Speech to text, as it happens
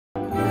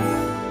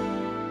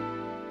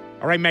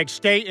All right, Meg,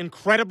 stay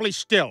incredibly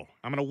still.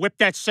 I'm gonna whip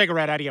that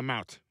cigarette out of your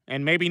mouth.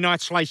 And maybe not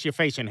slice your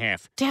face in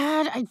half.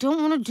 Dad, I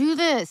don't want to do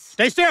this.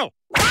 Stay still!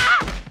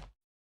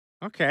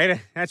 Okay,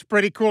 that's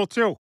pretty cool,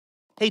 too.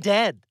 Hey,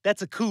 Dad,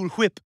 that's a cool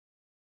whip.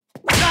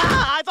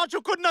 Ah, I thought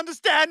you couldn't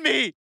understand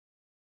me!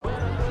 You'll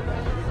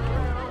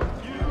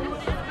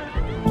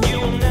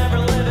never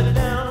live it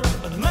down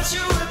unless you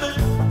whip it.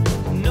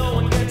 No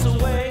one gets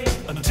away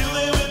until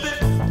they whip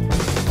it.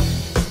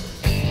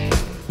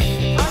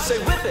 I say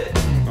whip it.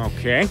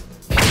 Okay.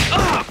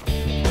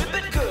 Whip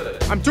it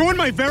good. I'm doing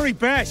my very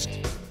best.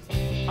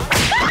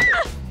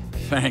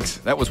 Thanks.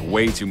 That was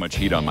way too much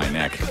heat on my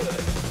neck.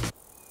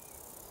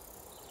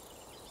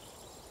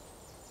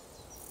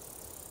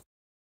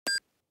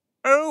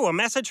 Oh, a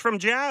message from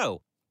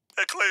Joe.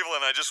 Hey,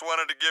 Cleveland, I just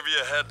wanted to give you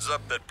a heads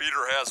up that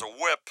Peter has a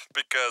whip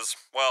because,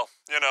 well,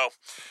 you know,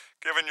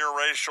 given your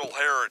racial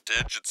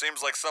heritage, it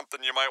seems like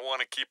something you might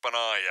want to keep an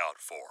eye out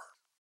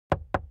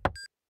for.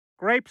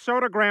 Grape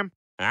sodagram.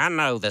 I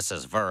know this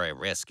is very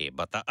risky,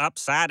 but the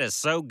upside is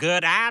so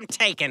good, I'm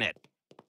taking it.